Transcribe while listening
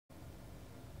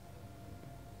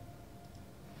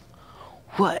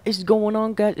What is going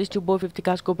on, guys? It's your boy 50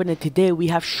 Cascope, and today we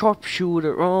have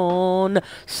Sharpshooter on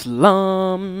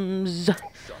Slums.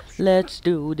 Let's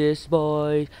do this,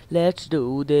 boys. Let's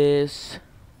do this.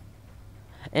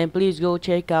 And please go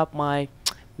check out my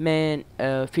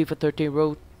FIFA 13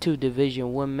 Road to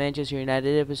Division 1 Manchester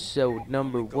United episode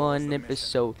number 1,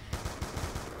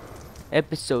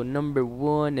 episode number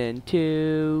 1 and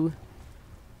 2.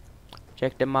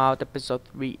 Check them out. Episode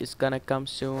 3 is gonna come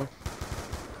soon.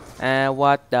 And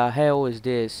what the hell is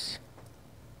this?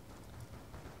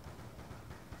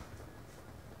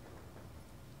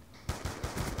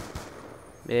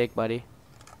 Big buddy.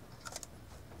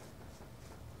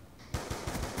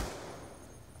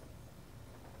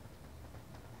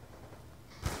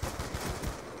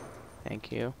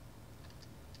 Thank you.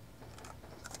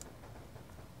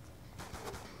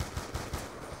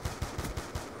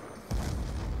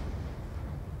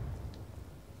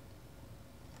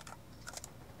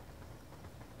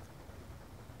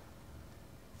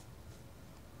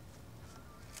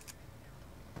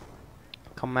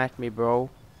 Come at me, bro.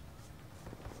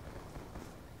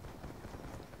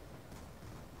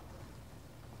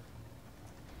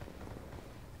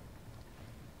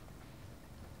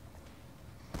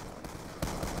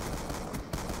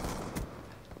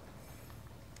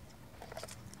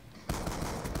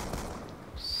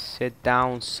 Sit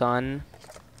down, son.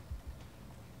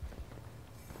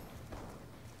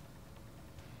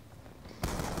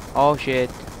 Oh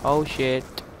shit. Oh shit.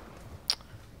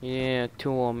 Yeah,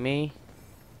 two on me.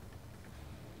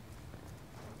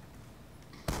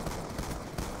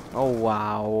 Oh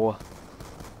wow.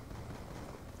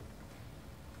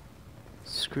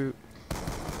 Screw.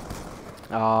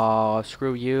 Oh,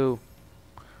 screw you.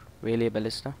 Really,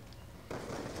 Ballista?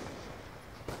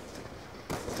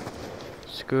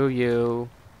 Screw you.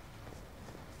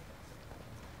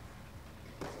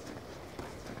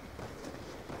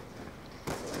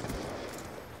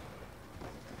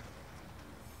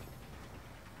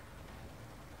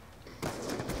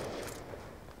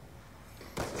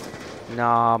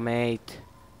 Nah, mate.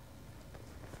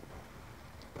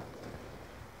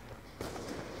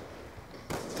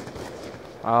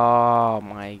 Oh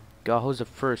my god, who's the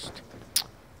first?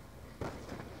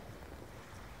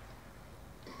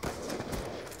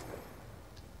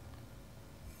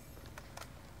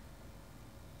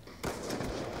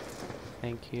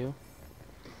 Thank you.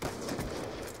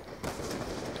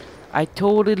 I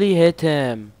totally hit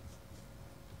him.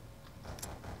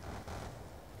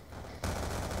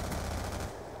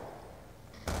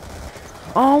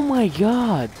 Oh my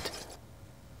god.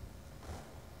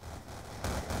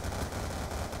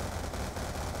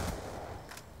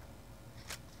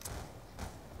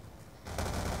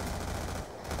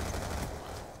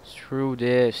 Screw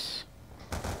this.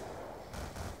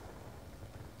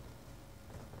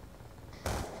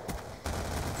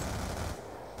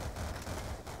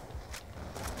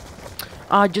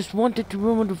 I just wanted to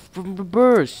ruin the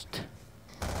burst.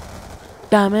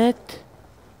 Damn it.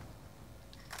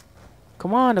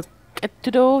 Come on, get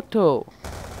to the auto.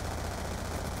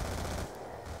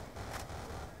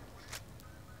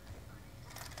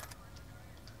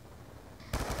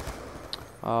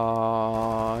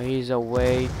 Oh, he's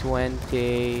away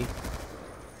 20.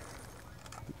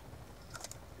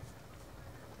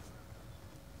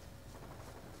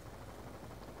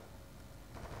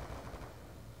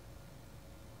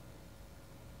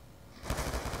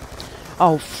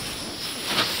 Oh,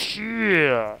 shit.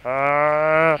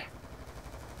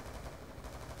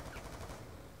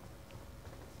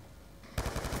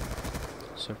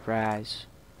 Surprise.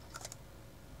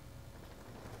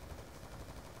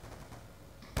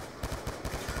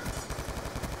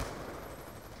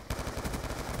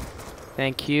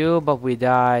 Thank you, but we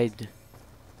died.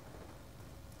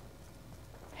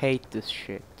 Hate this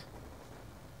shit.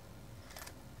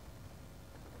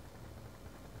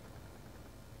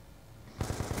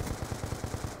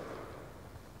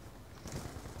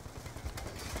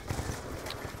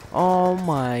 Oh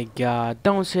my god,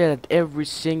 don't say that every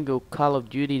single Call of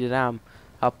Duty that I'm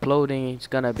uploading is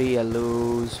gonna be a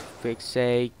lose, fix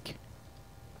sake.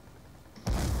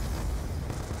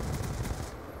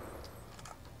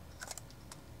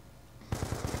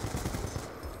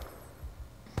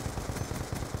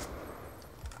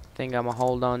 Think I'ma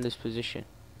hold on this position.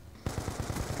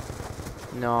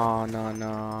 No, no,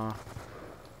 no.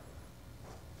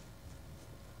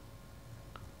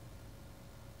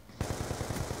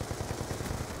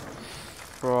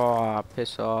 Bro,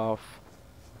 piss off.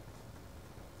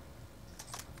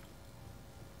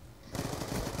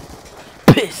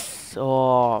 Piss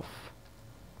off.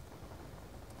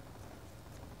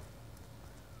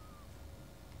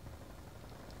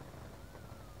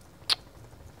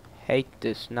 hate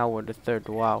this. Now we're the third.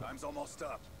 Wow. Time's almost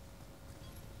up.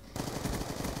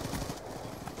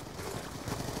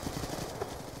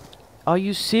 Are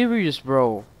you serious,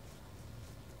 bro?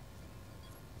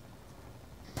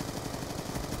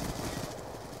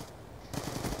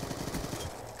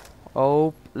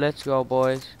 Oh, let's go,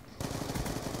 boys.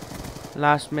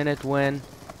 Last minute win.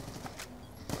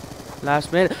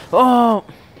 Last minute. Oh!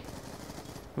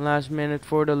 Last minute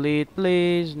for the lead,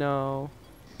 please. No.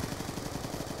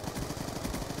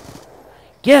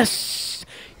 Yes!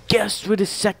 Yes, with the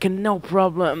second, no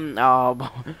problem.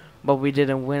 Oh, but we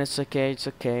didn't win. It's okay, it's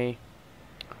okay.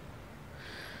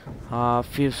 I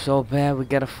feel so bad. We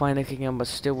gotta find a again, but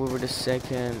still we were the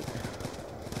second.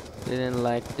 Didn't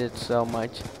like it so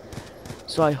much.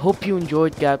 So I hope you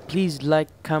enjoyed, guys. Please like,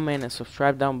 comment, and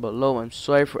subscribe down below. I'm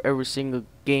sorry for every single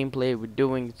gameplay we're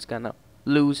doing. It's gonna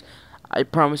lose. I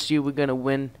promise you we're gonna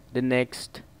win the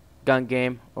next gun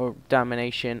game or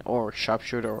domination or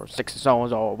sharpshooter or six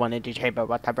stones or one inch shaper,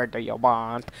 whatever do you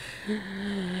want.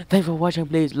 Thanks for watching.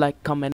 Please like, comment.